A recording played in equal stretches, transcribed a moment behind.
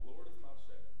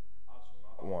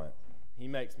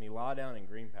makes me lie down in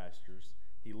green pastures.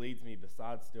 He leads me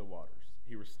beside still waters.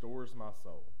 He restores my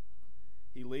soul.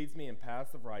 He leads me in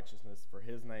paths of righteousness for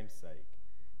his name's sake.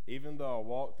 Even though I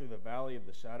walk through the valley of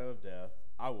the shadow of death,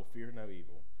 I will fear no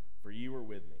evil, for you are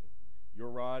with me. Your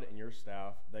rod and your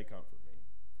staff, they comfort me.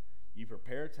 You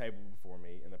prepare a table before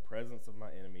me in the presence of my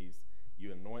enemies.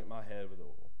 You anoint my head with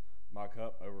oil. My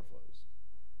cup overflows.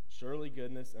 Surely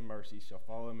goodness and mercy shall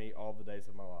follow me all the days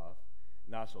of my life,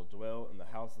 and I shall dwell in the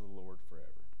house of the Lord forever.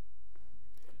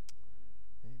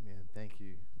 Amen. Thank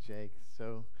you, Jake.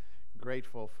 So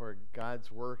grateful for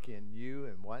God's work in you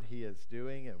and what he is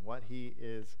doing and what he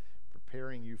is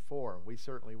preparing you for. We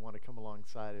certainly want to come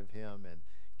alongside of him and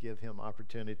give him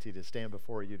opportunity to stand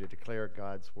before you to declare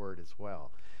God's word as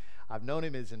well. I've known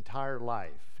him his entire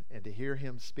life, and to hear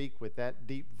him speak with that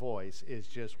deep voice is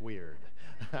just weird.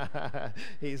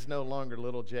 He's no longer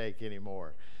little Jake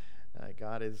anymore.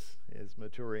 God is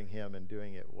maturing him and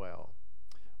doing it well.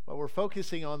 Well, we're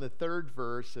focusing on the third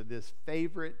verse of this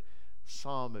favorite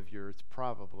psalm of yours,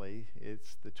 probably.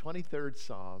 It's the 23rd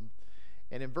Psalm.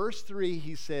 And in verse 3,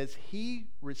 he says, he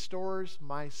restores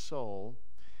my soul,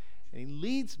 and he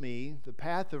leads me the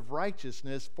path of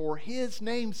righteousness for his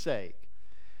name's sake.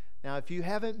 Now, if you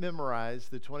haven't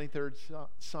memorized the 23rd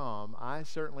Psalm, I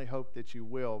certainly hope that you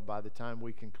will by the time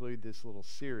we conclude this little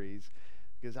series,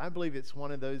 because I believe it's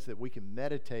one of those that we can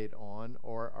meditate on,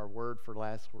 or our word for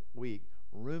last week,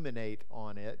 ruminate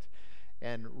on it,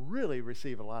 and really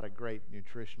receive a lot of great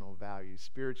nutritional value,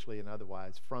 spiritually and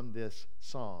otherwise, from this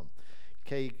psalm.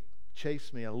 Kay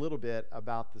chased me a little bit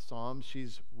about the psalm.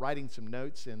 She's writing some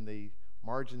notes in the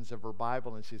margins of her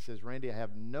Bible, and she says, Randy, I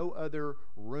have no other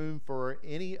room for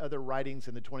any other writings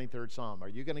in the 23rd Psalm. Are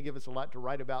you going to give us a lot to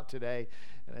write about today?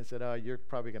 And I said, you're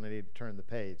probably going to need to turn the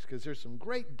page, because there's some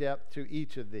great depth to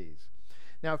each of these.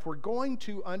 Now, if we're going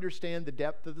to understand the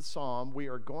depth of the psalm, we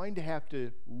are going to have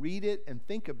to read it and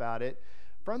think about it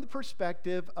from the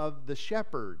perspective of the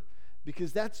shepherd,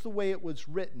 because that's the way it was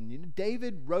written. You know,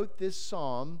 David wrote this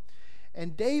psalm,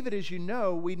 and David, as you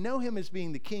know, we know him as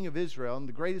being the king of Israel and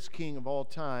the greatest king of all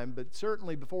time, but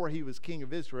certainly before he was king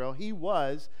of Israel, he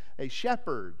was a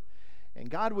shepherd. And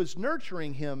God was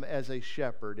nurturing him as a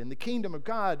shepherd. In the kingdom of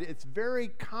God, it's very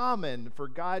common for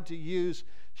God to use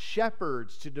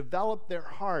shepherds to develop their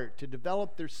heart, to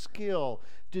develop their skill,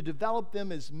 to develop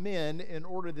them as men in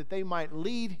order that they might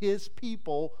lead his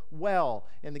people well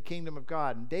in the kingdom of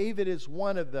God. And David is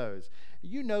one of those.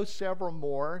 You know several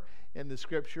more in the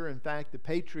scripture. In fact, the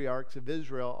patriarchs of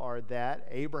Israel are that.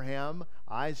 Abraham,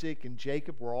 Isaac, and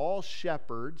Jacob were all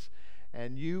shepherds,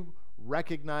 and you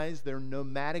recognize their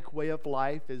nomadic way of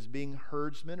life as being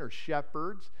herdsmen or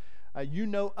shepherds. You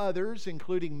know others,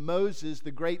 including Moses,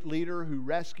 the great leader who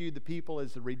rescued the people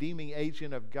as the redeeming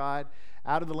agent of God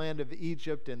out of the land of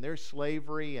Egypt and their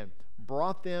slavery and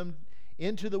brought them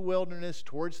into the wilderness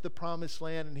towards the promised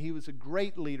land, and he was a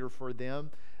great leader for them.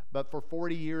 But for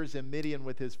 40 years in Midian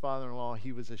with his father-in-law,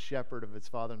 he was a shepherd of his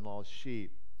father-in-law's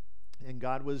sheep. And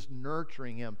God was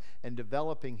nurturing him and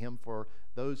developing him for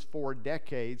those 4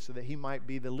 decades so that he might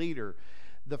be the leader.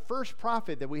 The first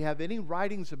prophet that we have any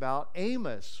writings about,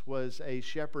 Amos, was a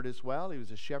shepherd as well. He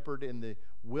was a shepherd in the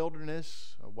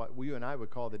wilderness, what you and I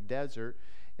would call the desert,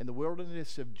 in the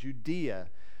wilderness of Judea.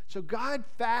 So God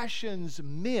fashions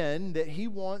men that he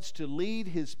wants to lead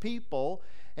his people,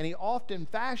 and he often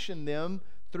fashioned them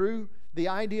through the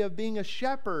idea of being a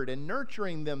shepherd and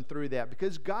nurturing them through that,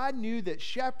 because God knew that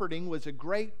shepherding was a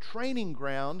great training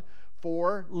ground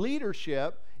for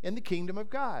leadership in the kingdom of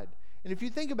God. And if you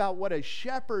think about what a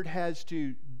shepherd has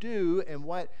to do and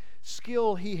what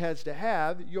skill he has to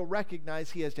have, you'll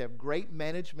recognize he has to have great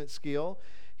management skill.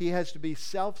 He has to be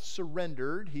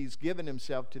self-surrendered. He's given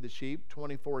himself to the sheep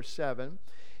 24/7.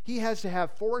 He has to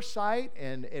have foresight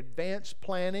and advanced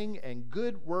planning and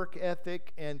good work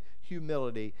ethic and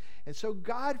humility. And so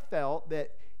God felt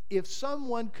that if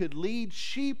someone could lead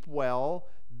sheep well,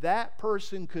 that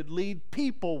person could lead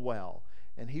people well,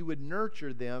 and he would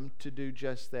nurture them to do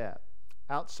just that.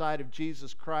 Outside of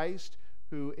Jesus Christ,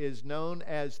 who is known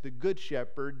as the Good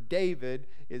Shepherd, David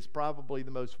is probably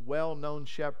the most well-known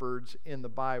shepherds in the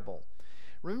Bible.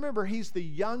 Remember, he's the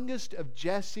youngest of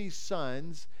Jesse's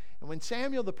sons, and when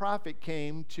Samuel the prophet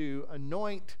came to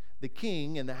anoint the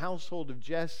king in the household of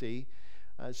Jesse,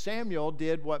 Samuel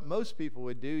did what most people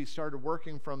would do. He started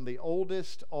working from the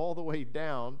oldest all the way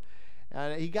down.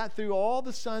 He got through all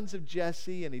the sons of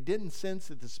Jesse, and he didn't sense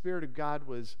that the Spirit of God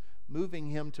was moving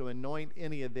him to anoint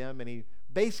any of them. And he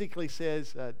basically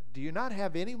says, do you not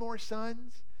have any more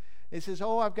sons? And he says,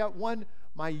 oh, I've got one,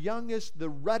 my youngest, the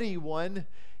ruddy one.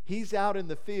 He's out in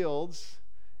the fields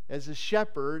as a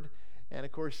shepherd, And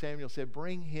of course, Samuel said,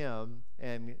 bring him.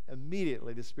 And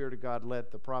immediately the Spirit of God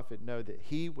let the prophet know that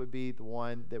he would be the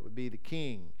one that would be the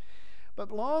king. But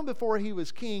long before he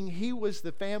was king, he was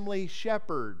the family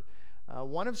shepherd.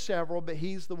 One of several, but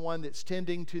he's the one that's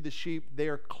tending to the sheep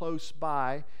there close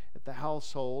by at the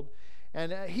household.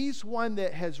 And he's one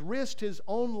that has risked his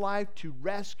own life to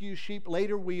rescue sheep.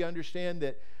 Later we understand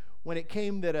that when it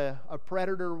came that a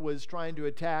predator was trying to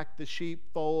attack the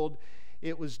sheepfold,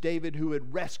 it was David who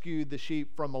had rescued the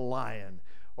sheep from a lion,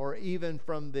 or even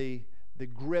from the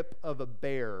grip of a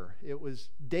bear. It was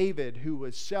David who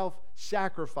was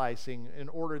self-sacrificing in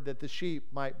order that the sheep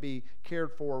might be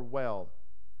cared for well.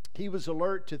 He was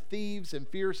alert to thieves and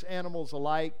fierce animals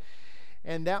alike,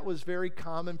 and that was very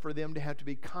common for them to have to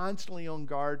be constantly on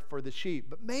guard for the sheep.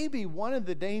 But maybe one of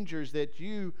the dangers that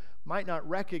you might not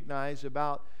recognize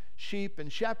about sheep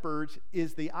and shepherds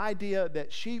is the idea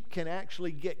that sheep can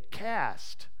actually get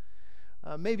cast.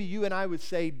 Maybe you and I would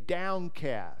say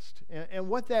downcast. And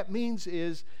what that means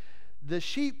is the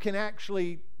sheep can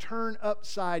actually turn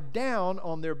upside down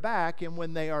on their back, and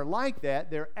when they are like that,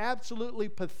 they're absolutely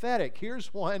pathetic.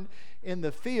 Here's one in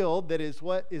the field that is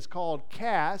what is called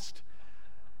cast.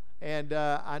 And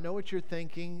I know what you're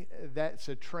thinking. That's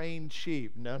a trained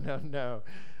sheep. No.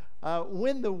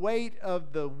 When the weight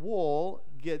of the wool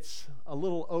gets a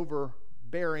little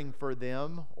overbearing for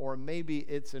them, or maybe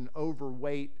it's an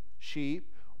overweight sheep,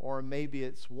 or maybe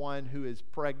it's one who is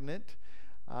pregnant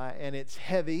and it's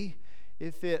heavy,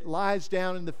 if it lies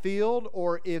down in the field,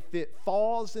 or if it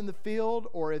falls in the field,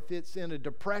 or if it's in a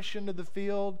depression of the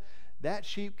field, that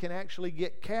sheep can actually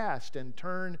get cast and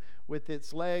turn with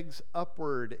its legs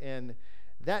upward. And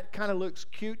that kind of looks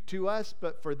cute to us,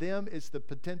 but for them it's the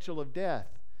potential of death.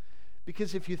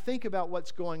 Because if you think about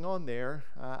what's going on there,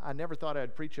 I never thought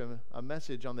I'd preach a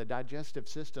message on the digestive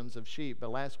systems of sheep,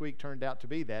 but last week turned out to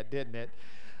be that, didn't it?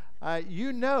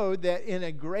 You know that in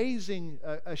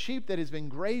a sheep that has been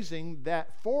grazing,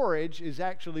 that forage is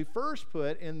actually first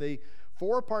put in the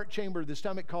four-part chamber of the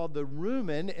stomach called the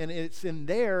rumen, and it's in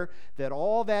there that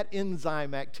all that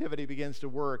enzyme activity begins to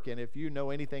work. And if you know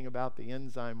anything about the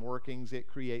enzyme workings, it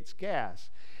creates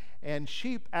gas. And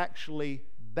sheep actually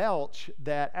belch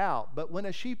that out. But when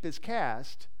a sheep is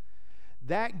cast,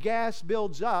 that gas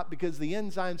builds up because the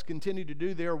enzymes continue to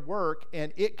do their work,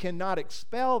 and it cannot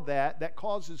expel that. That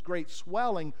causes great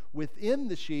swelling within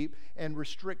the sheep and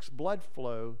restricts blood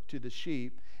flow to the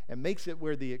sheep and makes it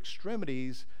where the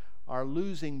extremities are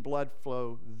losing blood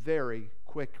flow very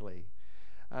quickly.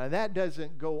 That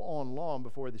doesn't go on long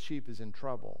before the sheep is in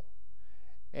trouble.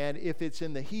 And if it's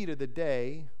in the heat of the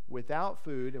day, without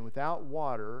food and without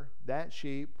water, that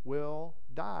sheep will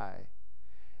die.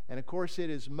 And of course, it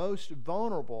is most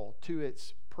vulnerable to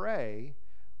its prey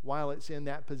while it's in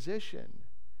that position.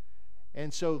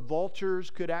 And so vultures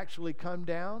could actually come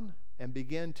down and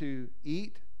begin to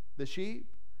eat the sheep.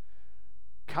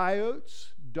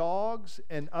 Coyotes, dogs,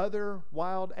 and other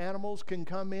wild animals can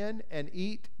come in and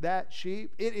eat that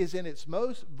sheep. It is in its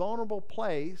most vulnerable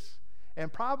place,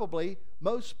 and probably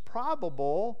most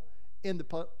probable in the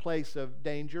place of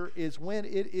danger is when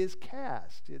it is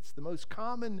cast. It's the most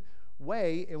common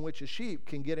way in which a sheep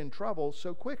can get in trouble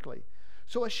so quickly.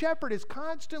 So a shepherd is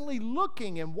constantly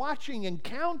looking and watching and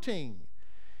counting.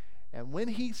 And when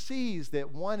he sees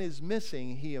that one is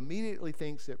missing, he immediately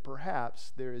thinks that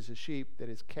perhaps there is a sheep that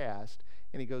is cast,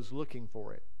 and he goes looking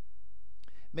for it.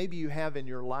 Maybe you have in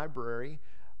your library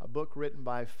a book written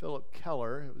by Philip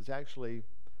Keller. It was actually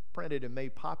printed and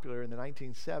made popular in the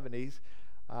 1970s.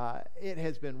 It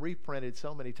has been reprinted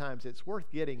so many times. It's worth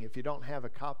getting if you don't have a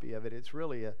copy of it. It's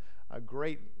really a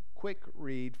great quick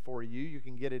read for you. You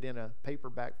can get it in a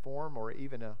paperback form or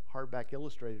even a hardback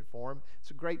illustrated form.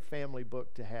 It's a great family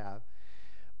book to have.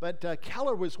 But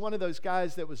Keller was one of those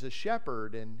guys that was a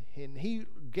shepherd, and he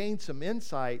gained some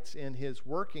insights in his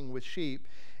working with sheep.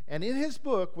 And in his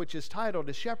book, which is titled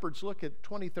A Shepherd's Look at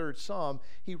 23rd Psalm,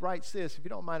 he writes this. If you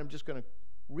don't mind, I'm just going to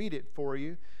read it for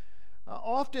you.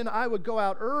 Often I would go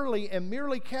out early and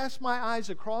merely cast my eyes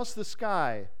across the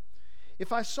sky.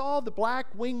 If I saw the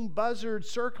black-winged buzzards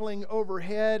circling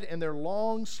overhead and their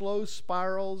long, slow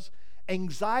spirals,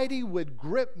 anxiety would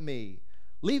grip me.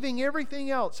 Leaving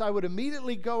everything else, I would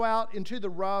immediately go out into the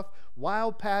rough,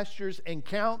 wild pastures and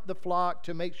count the flock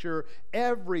to make sure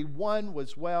every one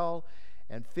was well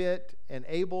and fit and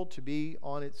able to be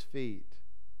on its feet.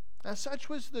 Now, such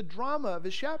was the drama of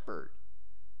a shepherd.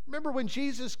 Remember when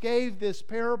Jesus gave this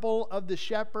parable of the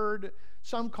shepherd?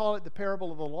 Some call it the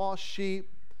parable of the lost sheep.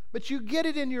 But you get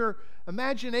it in your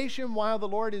imagination while the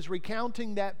Lord is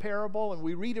recounting that parable, and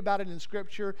we read about it in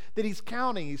Scripture, that he's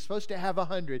counting. He's supposed to have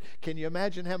 100. Can you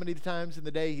imagine how many times in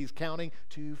the day he's counting?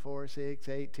 2, 4, 6,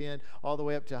 8, 10, all the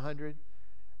way up to 100?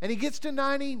 And he gets to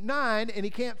 99, and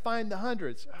he can't find the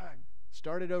hundreds.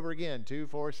 Start it over again, 2,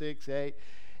 4, 6, 8.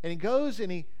 And he goes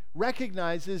and he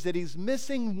recognizes that he's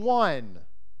missing one.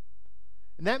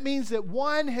 And that means that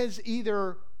one has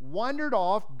either wandered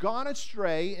off, gone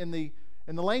astray. In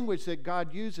the language that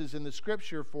God uses in the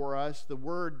Scripture for us, the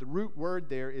root word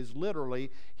there is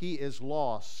literally, he is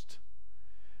lost.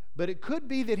 But it could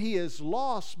be that he is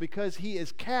lost because he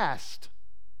is cast,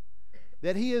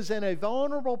 that he is in a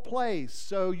vulnerable place.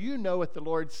 So you know what the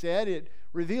Lord said. It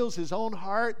reveals his own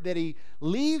heart, that he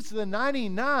leaves the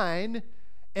 99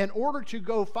 in order to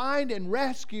go find and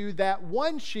rescue that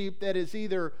one sheep that is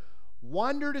either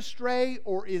wandered astray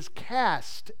or is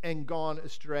cast and gone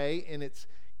astray, and its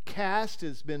cast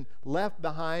has been left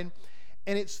behind.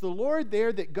 And it's the Lord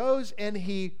there that goes and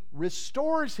he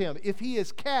restores him. If he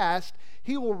is cast,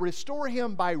 he will restore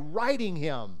him by righting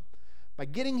him, by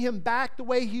getting him back the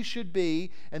way he should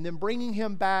be, and then bringing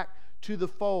him back to the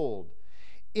fold.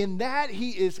 In that,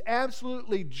 he is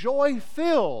absolutely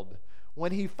joy-filled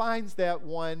when he finds that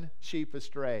one sheep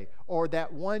astray, or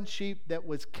that one sheep that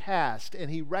was cast,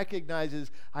 and he recognizes,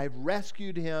 I've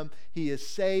rescued him, he is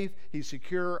safe, he's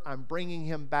secure, I'm bringing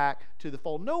him back to the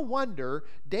fold. No wonder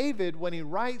David, when he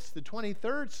writes the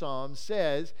 23rd Psalm,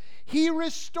 says, he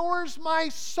restores my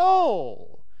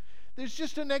soul. There's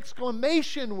just an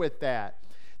exclamation with that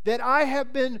I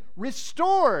have been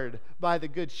restored by the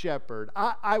Good Shepherd.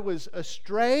 I was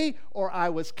astray, or I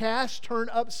was cast,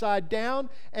 turned upside down,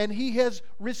 and he has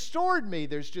restored me.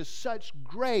 There's just such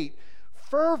great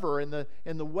fervor in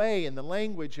the way, in the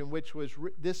language in which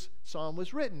this psalm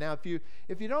was written. Now, if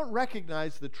you don't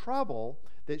recognize the trouble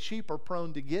that sheep are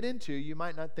prone to get into, you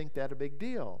might not think that a big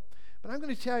deal. But I'm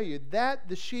going to tell you that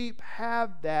the sheep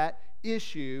have that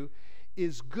issue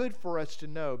is good for us to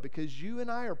know, because you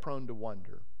and I are prone to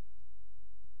wonder.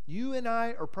 You and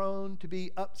I are prone to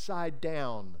be upside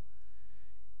down,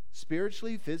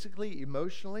 spiritually, physically,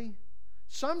 emotionally.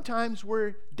 Sometimes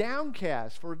we're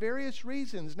downcast for various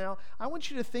reasons. Now, I want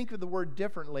you to think of the word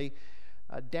differently.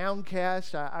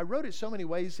 Downcast, I wrote it so many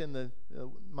ways in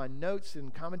my notes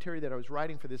and commentary that I was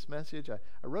writing for this message. I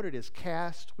wrote it as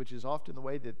cast, which is often the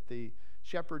way that the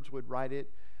shepherds would write it.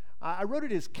 I wrote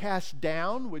it as cast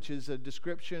down, which is a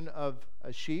description of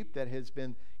a sheep that has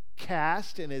been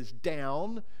cast and is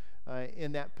down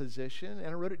in that position. And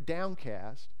I wrote it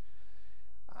downcast.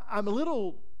 I'm a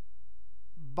little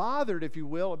bothered, if you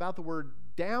will, about the word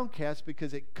downcast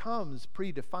because it comes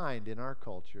predefined in our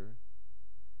culture.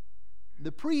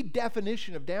 The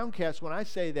pre-definition of downcast, when I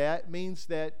say that, means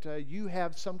that you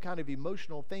have some kind of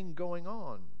emotional thing going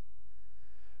on.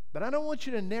 But I don't want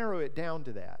you to narrow it down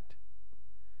to that.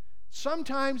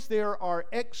 Sometimes there are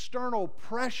external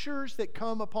pressures that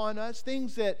come upon us,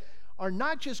 things that are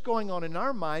not just going on in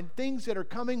our mind, things that are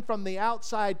coming from the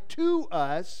outside to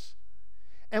us,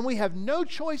 and we have no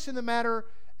choice in the matter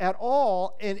at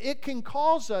all, and it can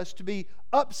cause us to be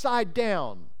upside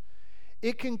down.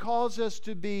 It can cause us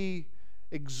to be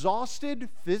exhausted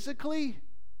physically,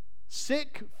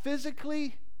 sick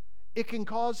physically. It can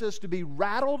cause us to be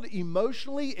rattled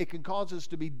emotionally. It can cause us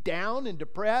to be down and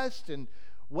depressed and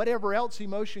whatever else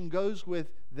emotion goes with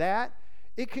that.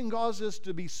 It can cause us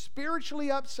to be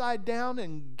spiritually upside down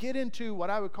and get into what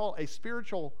I would call a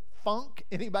spiritual funk.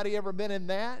 Anybody ever been in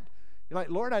that? You're like,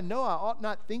 Lord, I know I ought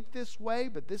not think this way,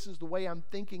 but this is the way I'm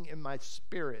thinking in my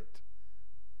spirit.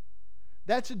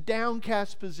 That's a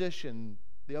downcast position.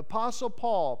 The Apostle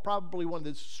Paul, probably one of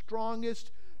the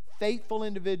strongest, faithful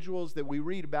individuals that we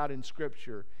read about in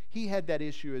Scripture, he had that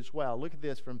issue as well. Look at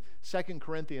this from 2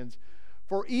 Corinthians.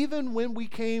 For even when we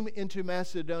came into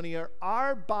Macedonia,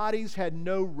 our bodies had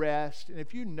no rest. And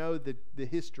if you know the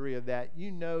history of that,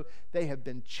 you know they have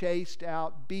been chased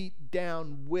out, beat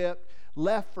down, whipped,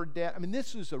 left for dead. I mean,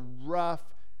 this was a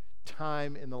rough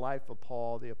time in the life of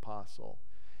Paul the Apostle.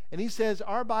 And he says,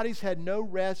 our bodies had no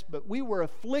rest, but we were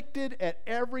afflicted at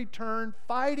every turn,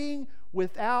 fighting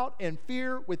without and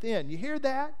fear within. You hear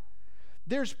that?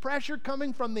 There's pressure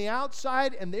coming from the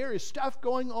outside, and there is stuff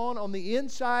going on the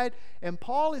inside. And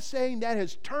Paul is saying that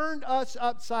has turned us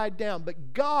upside down.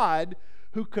 But God,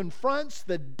 who confronts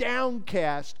the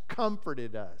downcast,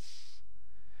 comforted us.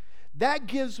 That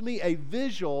gives me a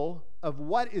visual of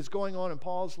what is going on in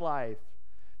Paul's life.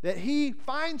 That he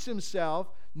finds himself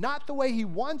not the way he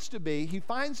wants to be. He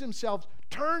finds himself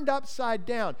turned upside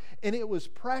down. And it was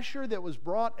pressure that was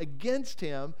brought against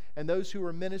him and those who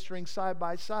were ministering side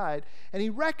by side. And he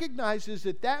recognizes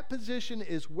that that position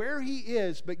is where he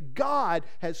is, but God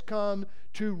has come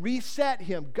to reset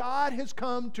him. God has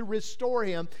come to restore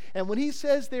him. And when he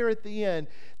says there at the end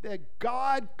that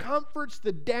God comforts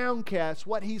the downcast,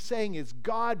 what he's saying is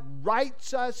God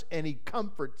rights us and he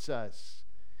comforts us.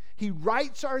 He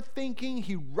rights our thinking.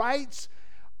 He rights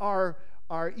our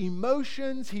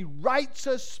emotions. He rights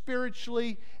us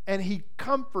spiritually, and he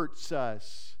comforts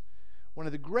us. One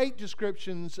of the great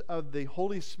descriptions of the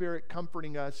Holy Spirit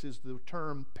comforting us is the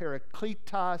term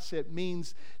parakletos. It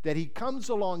means that he comes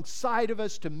alongside of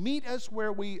us to meet us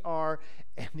where we are,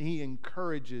 and he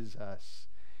encourages us.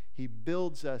 He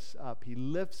builds us up. He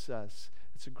lifts us.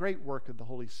 It's a great work of the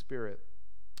Holy Spirit.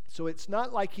 So it's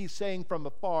not like he's saying from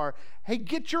afar, hey,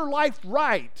 get your life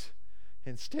right.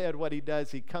 Instead, what he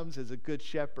does, he comes as a good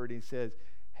shepherd. He says,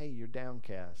 hey, you're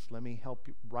downcast. Let me help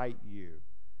you, right you.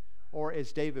 Or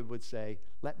as David would say,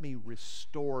 let me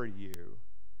restore you.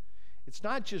 It's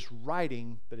not just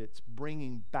righting, but it's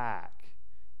bringing back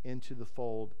into the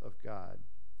fold of God.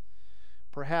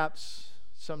 Perhaps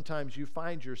sometimes you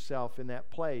find yourself in that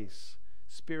place,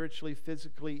 spiritually,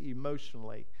 physically,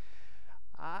 emotionally.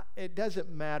 It doesn't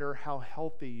matter how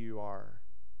healthy you are.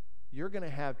 You're going to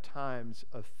have times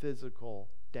of physical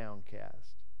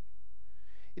downcast.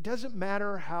 It doesn't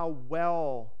matter how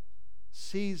well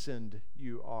seasoned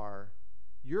you are.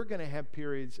 You're going to have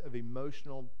periods of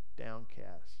emotional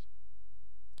downcast.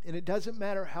 And it doesn't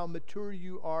matter how mature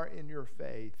you are in your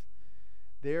faith.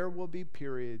 There will be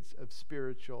periods of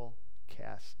spiritual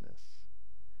castness.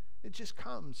 It just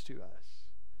comes to us.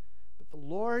 But the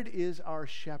Lord is our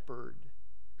shepherd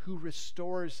who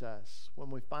restores us when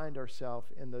we find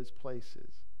ourselves in those places.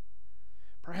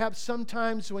 Perhaps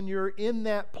sometimes when you're in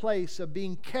that place of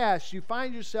being cast, you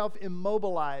find yourself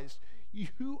immobilized.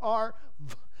 You are,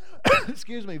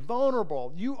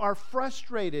 vulnerable. You are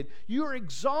frustrated. You are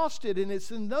exhausted. And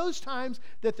it's in those times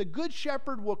that the Good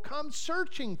Shepherd will come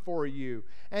searching for you,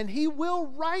 and he will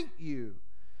right you.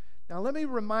 Now, let me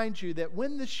remind you that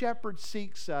when the shepherd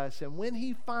seeks us and when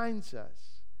he finds us,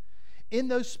 in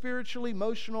those spiritual,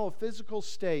 emotional, physical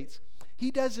states,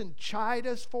 he doesn't chide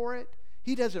us for it.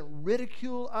 He doesn't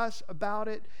ridicule us about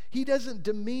it. He doesn't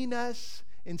demean us.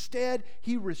 Instead,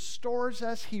 he restores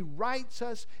us, he rights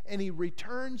us, and he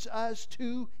returns us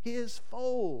to his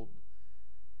fold.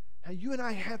 Now, you and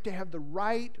I have to have the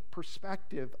right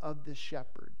perspective of the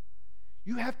shepherd.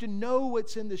 You have to know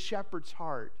what's in the shepherd's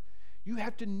heart. You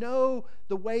have to know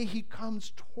the way he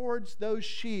comes towards those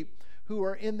sheep who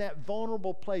are in that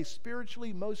vulnerable place,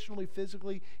 spiritually, emotionally,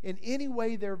 physically, in any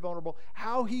way they're vulnerable,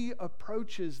 how he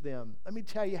approaches them. Let me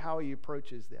tell you how he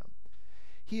approaches them.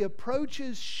 He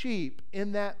approaches sheep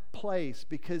in that place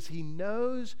because he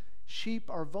knows sheep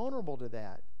are vulnerable to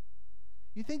that.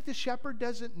 You think the shepherd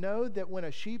doesn't know that when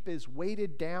a sheep is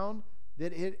weighted down,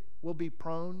 that it will be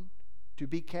prone to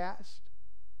be cast?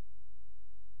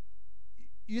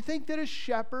 You think that a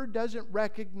shepherd doesn't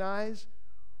recognize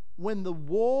when the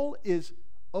wool is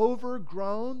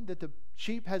overgrown that the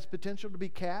sheep has potential to be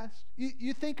cast?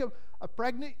 You think of a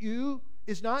pregnant ewe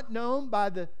is not known by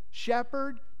the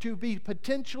shepherd to be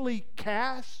potentially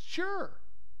cast? Sure.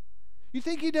 You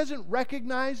think he doesn't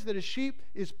recognize that a sheep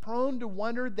is prone to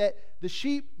wonder that the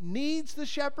sheep needs the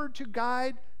shepherd to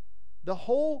guide the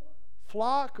whole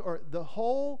flock or the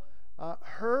whole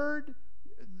herd,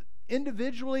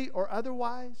 individually or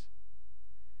otherwise?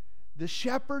 The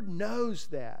shepherd knows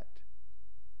that.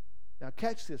 Now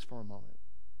catch this for a moment.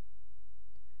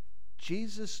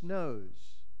 Jesus knows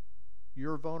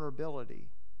your vulnerability.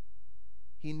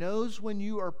 He knows when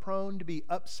you are prone to be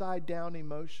upside down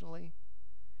emotionally.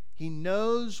 He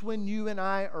knows when you and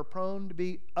I are prone to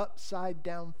be upside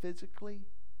down physically.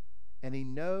 And he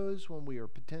knows when we are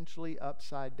potentially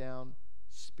upside down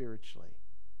spiritually.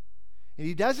 And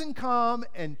he doesn't come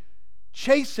and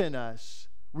chasten us,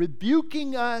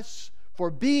 rebuking us for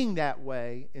being that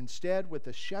way. Instead, with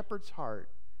a shepherd's heart,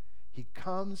 he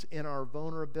comes in our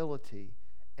vulnerability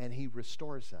and he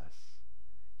restores us.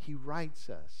 He rights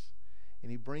us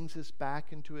and he brings us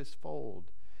back into his fold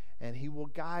and he will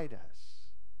guide us.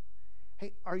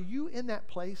 Hey, are you in that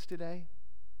place today?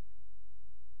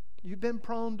 You've been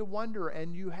prone to wonder,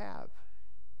 and you have.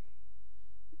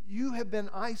 You have been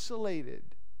isolated.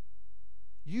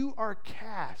 You are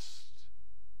cast.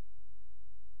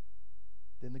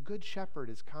 Then the Good Shepherd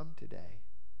has come today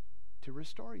to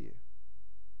restore you.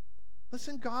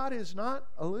 Listen, God is not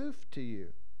aloof to you.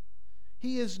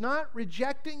 He is not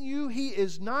rejecting you. He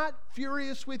is not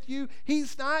furious with you.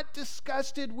 He's not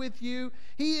disgusted with you.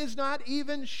 He is not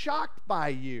even shocked by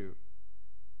you.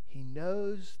 He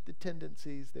knows the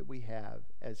tendencies that we have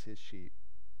as his sheep.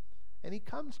 And he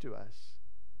comes to us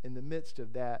in the midst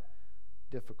of that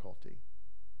difficulty.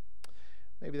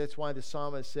 Maybe that's why the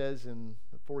psalmist says in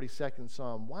the 42nd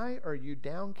Psalm, "Why are you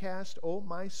downcast, O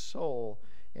my soul?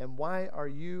 And why are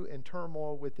you in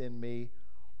turmoil within me?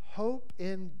 Hope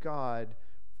in God,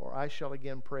 for I shall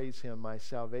again praise him, my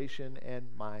salvation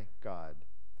and my God."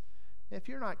 If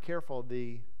you're not careful,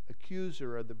 the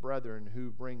accuser of the brethren,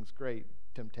 who brings great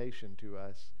temptation to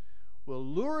us, will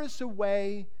lure us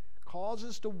away, cause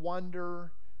us to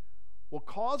wonder, will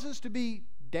cause us to be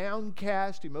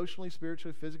downcast emotionally,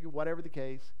 spiritually, physically, whatever the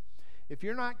case. If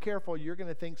you're not careful, you're going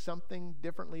to think something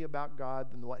differently about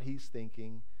God than what he's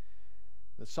thinking.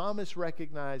 The psalmist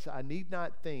recognized, I need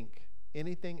not think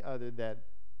anything other than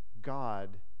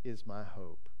God is my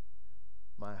hope.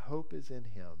 My hope is in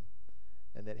him,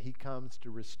 and that he comes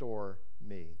to restore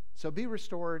me. So be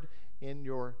restored in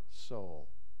your soul.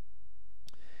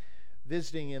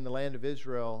 Visiting in the land of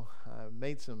Israel, I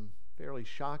made some fairly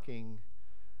shocking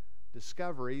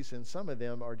discoveries, and some of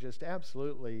them are just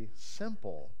absolutely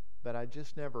simple, but I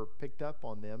just never picked up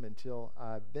on them until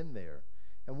I've been there.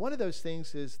 And one of those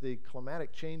things is the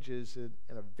climatic changes in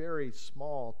a very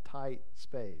small, tight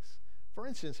space. For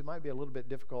instance, it might be a little bit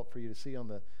difficult for you to see on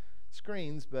the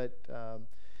screens, but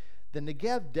the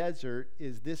Negev Desert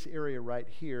is this area right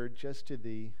here, just to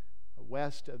the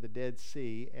west of the Dead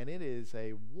Sea, and it is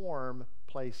a warm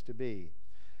place to be.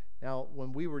 Now,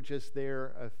 when we were just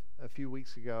there a few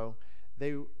weeks ago,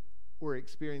 they were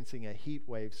experiencing a heat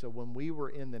wave. So when we were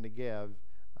in the Negev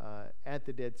at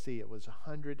the Dead Sea, it was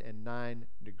 109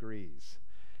 degrees.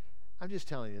 I'm just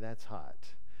telling you, that's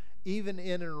hot. Even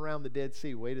in and around the Dead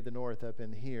Sea, way to the north up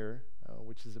in here,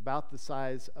 which is about the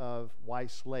size of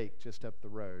Weiss Lake just up the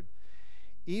road,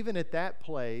 even at that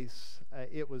place,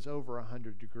 it was over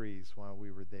 100 degrees while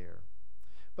we were there.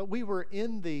 But we were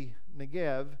in the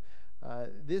Negev,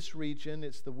 this region.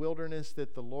 It's the wilderness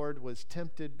that the Lord was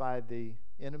tempted by the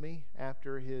enemy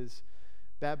after his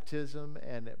baptism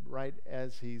and right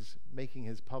as he's making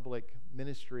his public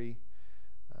ministry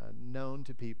known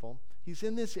to people. He's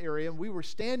in this area, and we were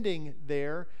standing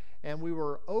there, and we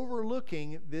were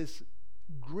overlooking this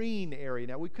green area.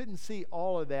 Now, we couldn't see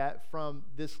all of that from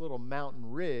this little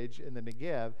mountain ridge in the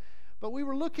Negev, but we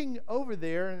were looking over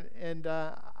there, and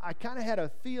I kind of had a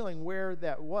feeling where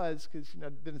that was, because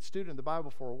I've been a student of the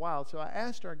Bible for a while. So I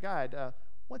asked our guide,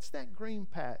 what's that green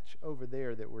patch over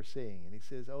there that we're seeing? And he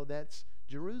says, oh, that's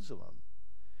Jerusalem.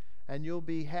 And you'll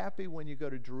be happy when you go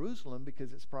to Jerusalem,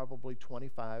 because it's probably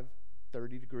 25,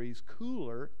 30 degrees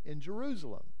cooler in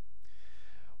Jerusalem.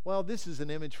 Well, this is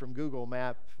an image from Google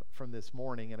Map from this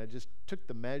morning, and I just took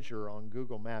the measure on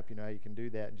Google Map. You know how you can do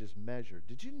that and just measure.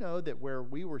 Did you know that where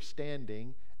we were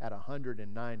standing at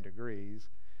 109 degrees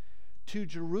to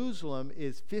Jerusalem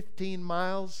is 15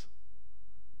 miles?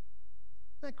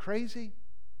 Isn't that crazy?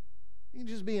 You can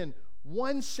just be in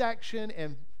one section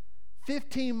and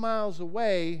 15 miles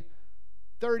away,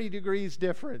 30 degrees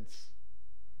difference.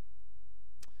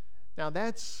 Now,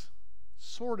 that's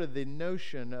sort of the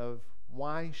notion of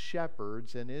why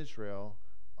shepherds in Israel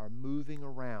are moving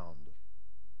around.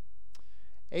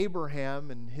 Abraham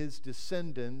and his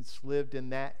descendants lived in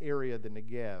that area of the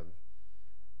Negev.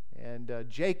 And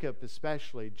Jacob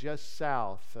especially, just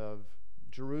south of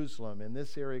Jerusalem, in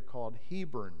this area called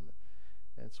Hebron.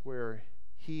 That's where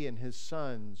he and his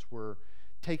sons were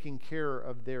taking care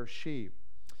of their sheep.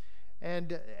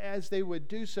 And as they would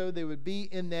do so, they would be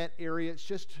in that area. It's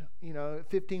just,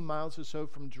 15 miles or so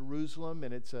from Jerusalem,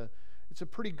 and it's a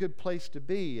pretty good place to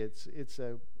be. It's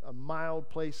a mild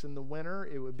place in the winter.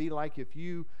 It would be like if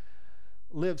you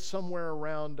lived somewhere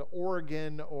around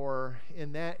Oregon or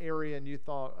in that area and you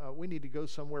thought, we need to go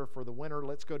somewhere for the winter,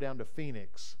 let's go down to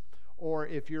Phoenix. Or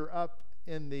if you're up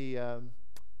in the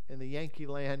Yankee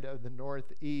land of the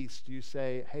Northeast, you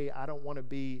say, hey, I don't want to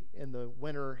be in the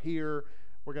winter here.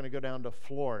 We're going to go down to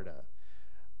Florida.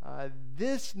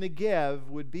 This Negev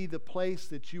would be the place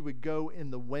that you would go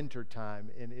in the wintertime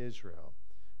in Israel.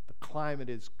 The climate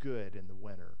is good in the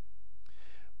winter.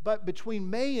 But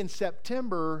between May and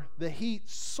September, the heat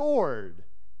soared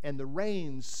and the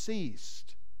rains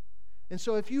ceased. And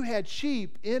so if you had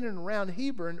sheep in and around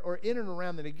Hebron or in and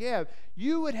around the Negev,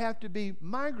 you would have to be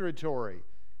migratory.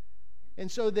 And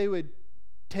so they would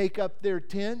take up their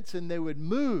tents and they would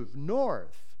move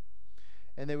north.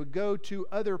 And they would go to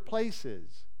other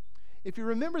places. If you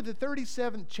remember the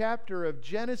 37th chapter of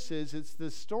Genesis, it's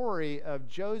the story of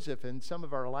Joseph, and some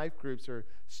of our life groups are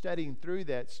studying through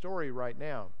that story right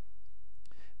now.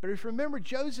 But if you remember,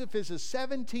 Joseph is a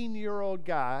 17-year-old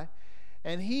guy,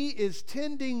 And he is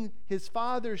tending his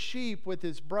father's sheep with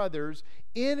his brothers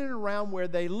in and around where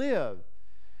they live.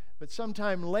 But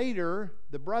sometime later,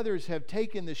 the brothers have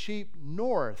taken the sheep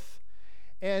north.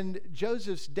 And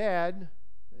Joseph's dad,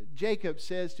 Jacob,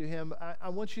 says to him, I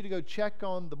want you to go check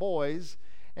on the boys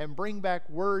and bring back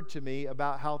word to me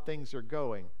about how things are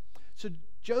going. So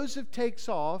Joseph takes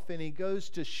off and he goes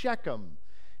to Shechem.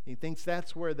 He thinks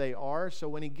that's where they are. So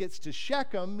when he gets to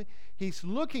Shechem, he's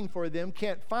looking for them,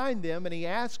 can't find them, and he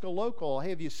asks a local, hey,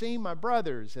 have you seen my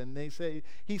brothers? And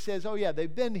he says, oh yeah,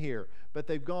 they've been here, but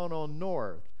they've gone on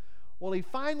north. Well, he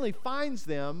finally finds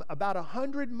them about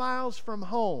 100 miles from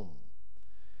home.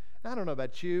 I don't know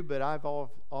about you, but I've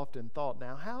often thought,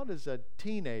 now, how does a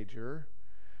teenager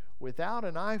without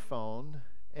an iPhone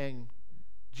and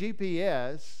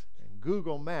GPS and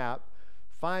Google Map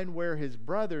find where his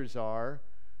brothers are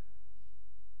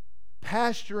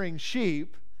pasturing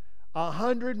sheep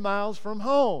 100 miles from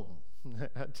home?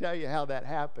 I'll tell you how that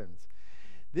happens.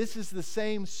 This is the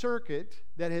same circuit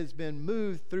that has been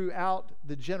moved throughout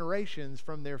the generations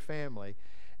from their family.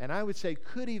 And I would say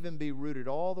could even be rooted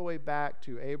all the way back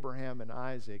to Abraham and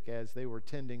Isaac as they were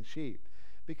tending sheep.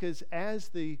 Because as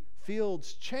the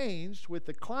fields changed with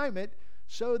the climate,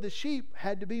 so the sheep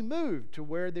had to be moved to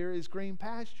where there is green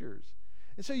pastures.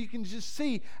 And so you can just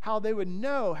see how they would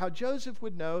know, how Joseph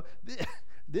would know,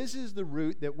 this is the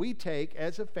route that we take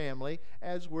as a family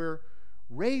as we're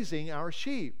raising our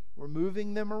sheep. We're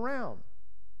moving them around.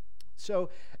 So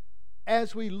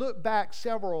as we look back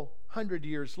several hundred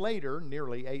years later,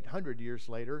 nearly 800 years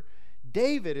later,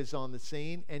 David is on the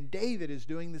scene, and David is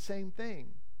doing the same thing.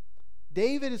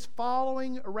 David is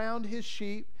following around his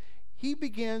sheep. He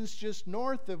begins just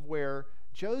north of where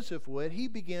Joseph would. He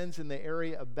begins in the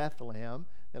area of Bethlehem.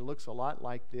 That looks a lot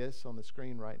like this on the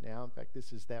screen right now. In fact,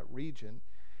 this is that region.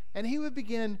 And he would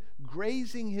begin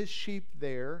grazing his sheep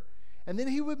there, and then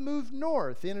he would move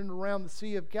north in and around the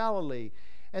Sea of Galilee.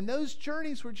 And those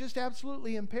journeys were just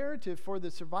absolutely imperative for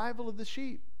the survival of the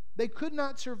sheep. They could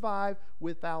not survive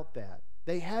without that.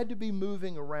 They had to be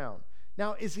moving around.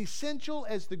 Now, as essential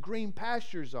as the green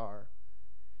pastures are,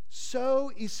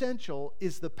 so essential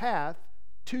is the path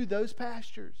to those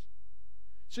pastures.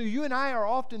 So you and I are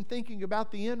often thinking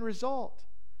about the end result.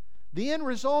 The end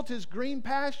result is green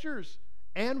pastures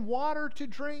and water to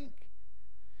drink.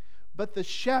 But the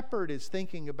shepherd is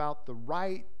thinking about the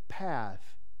right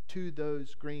path to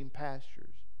those green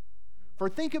pastures. For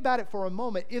think about it for a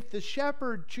moment. If the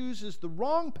shepherd chooses the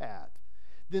wrong path,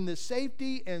 then the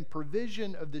safety and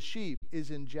provision of the sheep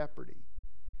is in jeopardy.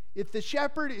 If the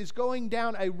shepherd is going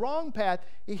down a wrong path,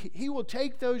 he will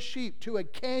take those sheep to a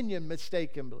canyon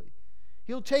mistakenly.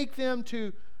 He'll take them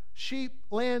to sheep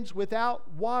lands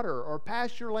without water, or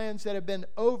pasture lands that have been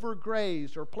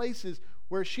overgrazed, or places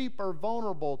where sheep are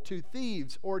vulnerable to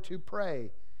thieves or to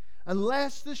prey.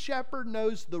 Unless the shepherd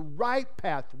knows the right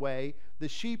pathway, the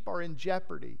sheep are in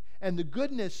jeopardy, and the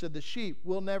goodness of the sheep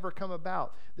will never come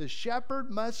about. The shepherd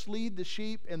must lead the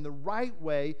sheep in the right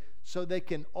way so they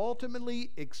can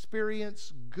ultimately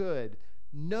experience good.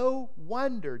 No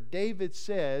wonder David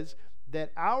says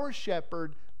that our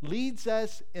shepherd leads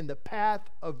us in the path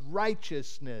of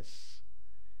righteousness.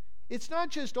 It's not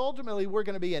just ultimately we're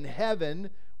going to be in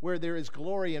heaven where there is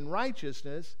glory and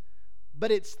righteousness,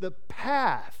 but it's the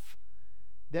path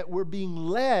that we're being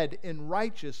led in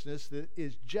righteousness that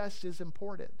is just as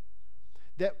important.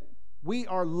 That we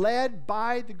are led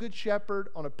by the Good Shepherd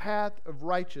on a path of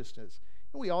righteousness.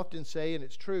 And we often say, and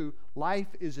it's true, life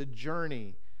is a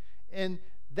journey. And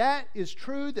that is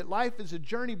true, that life is a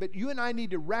journey, but you and I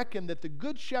need to reckon that the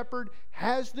Good Shepherd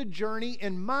has the journey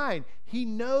in mind. He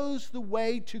knows the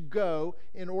way to go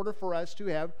in order for us to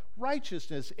have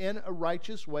righteousness and a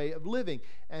righteous way of living.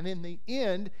 And in the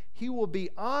end, He will be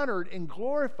honored and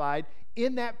glorified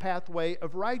in that pathway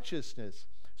of righteousness.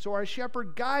 So our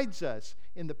shepherd guides us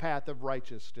in the path of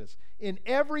righteousness in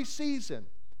every season.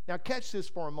 Now catch this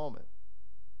for a moment.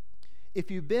 If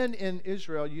you've been in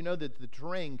Israel, you know that the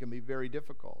terrain can be very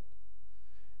difficult.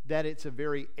 That it's a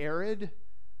very arid,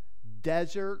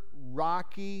 desert,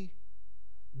 rocky,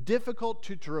 difficult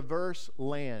to traverse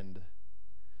land.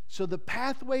 So the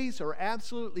pathways are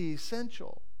absolutely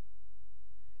essential.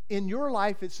 In your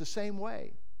life, it's the same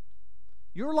way.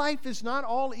 Your life is not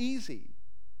all easy.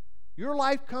 Your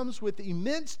life comes with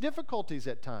immense difficulties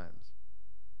at times.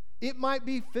 It might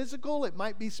be physical, it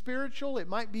might be spiritual, it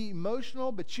might be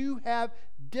emotional, but you have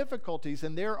difficulties,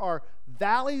 and there are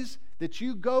valleys that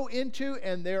you go into,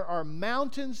 and there are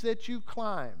mountains that you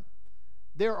climb.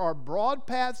 There are broad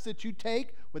paths that you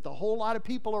take with a whole lot of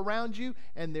people around you,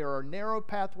 and there are narrow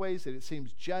pathways that it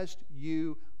seems just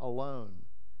you alone.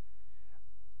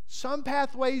 Some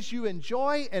pathways you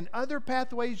enjoy and other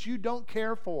pathways you don't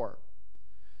care for.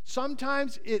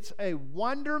 Sometimes it's a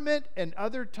wonderment and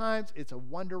other times it's a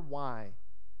wonder why.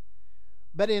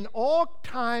 But in all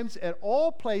times, at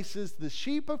all places, the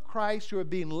sheep of Christ who are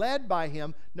being led by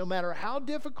Him, no matter how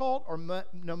difficult or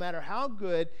no matter how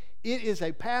good, it is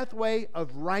a pathway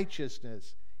of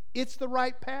righteousness. It's the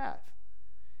right path.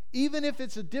 Even if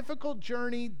it's a difficult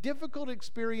journey, difficult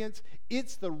experience,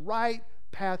 it's the right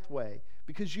pathway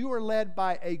because you are led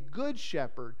by a good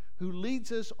shepherd who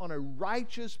leads us on a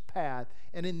righteous path.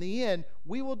 And in the end,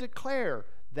 we will declare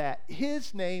that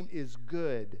His name is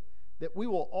good, that we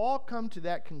will all come to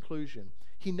that conclusion.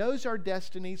 He knows our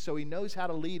destiny, so He knows how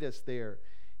to lead us there.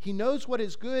 He knows what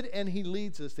is good, and He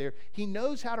leads us there. He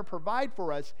knows how to provide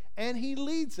for us, and He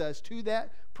leads us to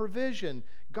that provision.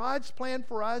 God's plan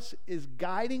for us is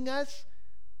guiding us,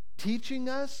 teaching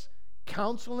us,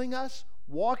 counseling us,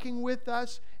 walking with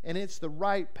us, and it's the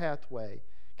right pathway.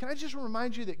 Can I just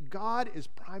remind you that God is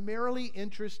primarily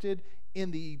interested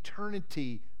in the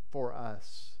eternity for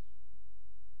us?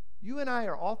 You and I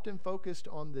are often focused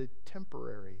on the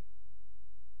temporary.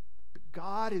 But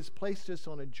God has placed us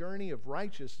on a journey of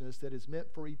righteousness that is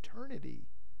meant for eternity.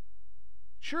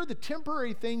 Sure, the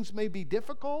temporary things may be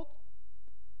difficult.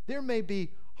 There may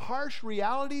be harsh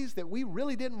realities that we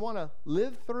really didn't want to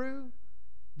live through.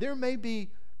 There may be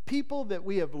people that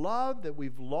we have loved that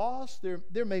we've lost.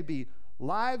 There may be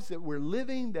lives that we're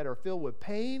living that are filled with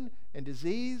pain and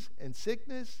disease and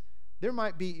sickness. There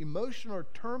might be emotional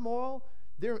turmoil.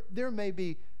 There may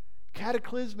be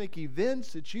cataclysmic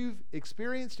events that you've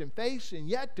experienced and faced and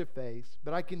yet to face.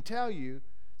 But I can tell you,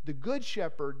 the Good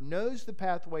Shepherd knows the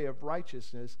pathway of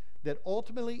righteousness that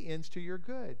ultimately ends to your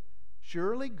good.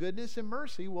 Surely goodness and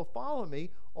mercy will follow me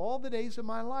all the days of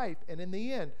my life. And in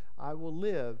the end, I will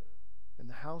live in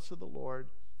the house of the Lord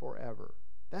forever.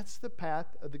 That's the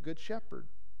path of the Good Shepherd.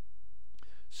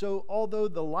 So although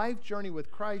the life journey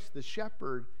with Christ, the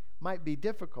Shepherd, might be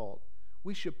difficult,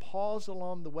 we should pause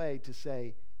along the way to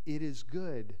say, it is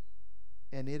good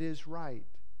and it is right.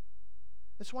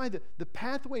 That's why the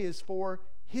pathway is for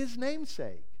His name's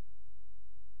sake.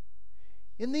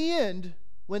 In the end,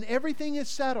 when everything is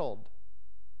settled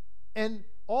and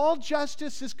all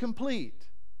justice is complete,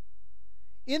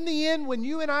 in the end, when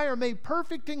you and I are made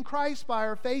perfect in Christ by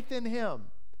our faith in Him,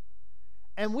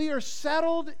 and we are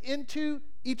settled into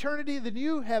eternity, the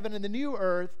new heaven and the new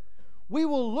earth, we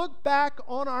will look back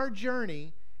on our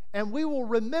journey and we will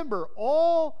remember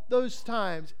all those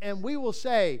times and we will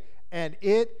say, and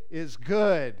it is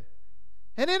good.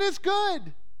 And it is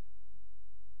good.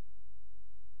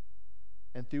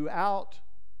 And throughout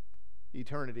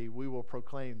eternity, we will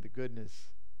proclaim the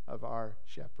goodness of our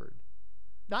shepherd.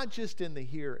 Not just in the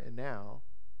here and now,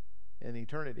 in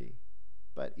eternity,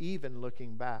 but even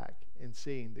looking back and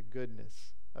seeing the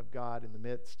goodness of God in the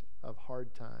midst of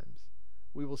hard times.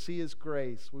 We will see His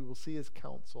grace, we will see His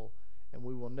counsel, and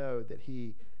we will know that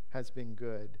He has been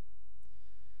good.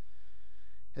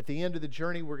 At the end of the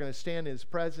journey, we're going to stand in His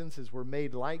presence as we're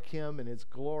made like Him in His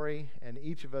glory, and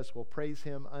each of us will praise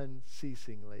Him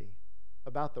unceasingly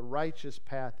about the righteous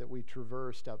path that we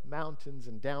traversed up mountains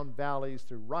and down valleys,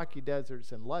 through rocky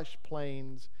deserts and lush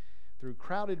plains, through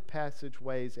crowded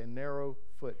passageways and narrow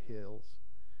foothills.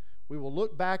 We will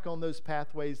look back on those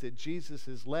pathways that Jesus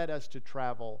has led us to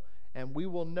travel, and we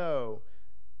will know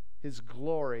His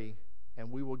glory, and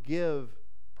we will give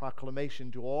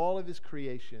proclamation to all of His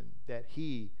creation that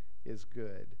He is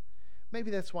good. Maybe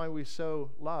that's why we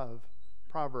so love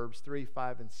Proverbs 3,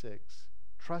 5, and 6.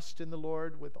 Trust in the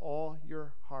Lord with all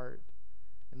your heart,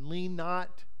 and lean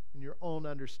not in your own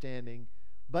understanding,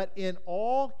 but in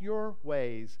all your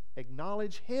ways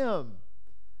acknowledge Him.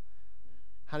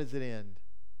 How does it end?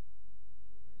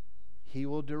 He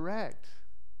will direct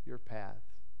your path.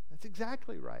 That's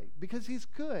exactly right, because He's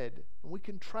good, and we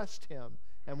can trust Him,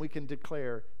 and we can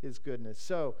declare His goodness.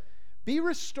 So, be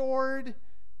restored,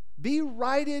 be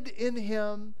righted in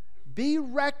Him, be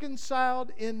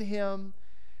reconciled in Him,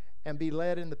 and be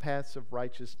led in the paths of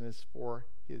righteousness for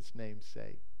His name's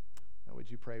sake. Now, would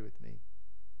you pray with me?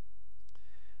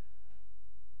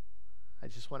 I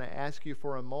just want to ask you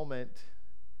for a moment,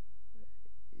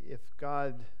 if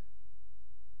God,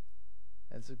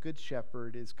 as a good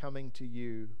shepherd, is coming to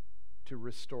you to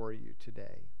restore you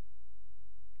today.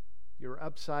 You're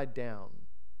upside down.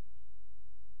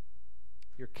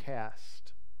 You're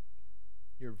cast.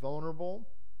 You're vulnerable.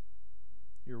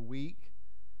 You're weak.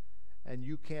 And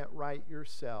you can't right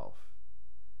yourself.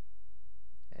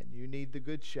 And you need the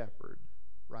Good Shepherd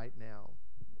right now.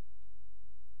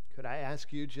 Could I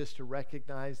ask you just to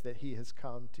recognize that He has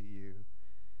come to you?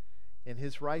 In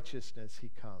his righteousness he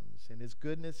comes. In his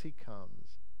goodness he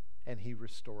comes, and he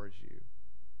restores you.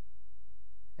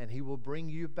 And he will bring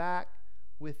you back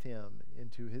with him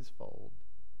into his fold.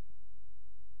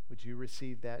 Would you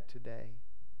receive that today?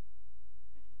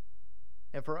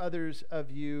 And for others of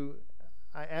you,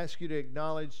 I ask you to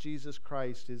acknowledge Jesus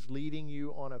Christ is leading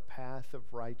you on a path of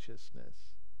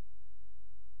righteousness.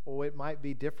 Oh, it might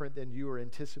be different than you are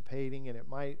anticipating, and it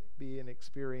might be an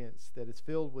experience that is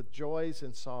filled with joys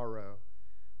and sorrow,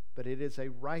 but it is a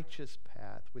righteous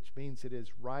path, which means it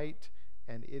is right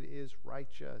and it is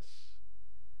righteous.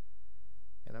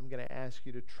 And I'm going to ask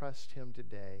you to trust him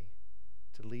today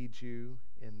to lead you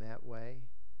in that way.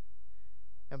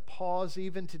 And pause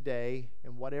even today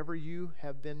in whatever you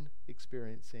have been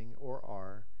experiencing or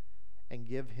are, and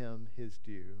give him his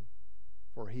due,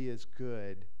 for he is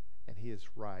good and he is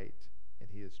right and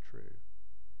he is true.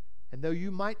 And though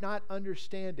you might not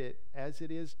understand it as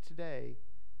it is today,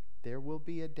 there will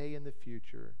be a day in the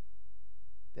future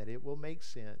that it will make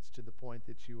sense to the point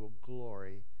that you will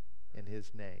glory in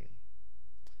his name.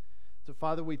 So,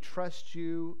 Father, we trust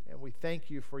you and we thank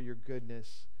you for your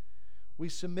goodness. We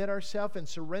submit ourselves and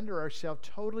surrender ourselves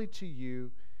totally to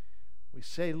you. We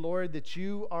say, Lord, that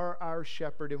you are our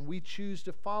shepherd, and we choose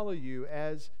to follow you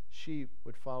as sheep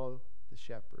would follow the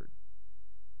shepherd.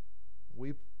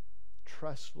 We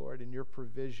trust, Lord, in your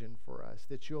provision for us,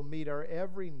 that you'll meet our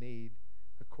every need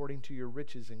according to your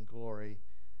riches and glory.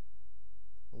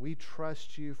 We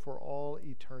trust you for all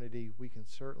eternity. We can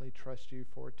certainly trust you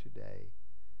for today.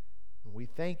 And we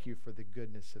thank you for the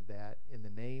goodness of that in the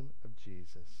name of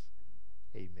Jesus.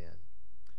 Amen.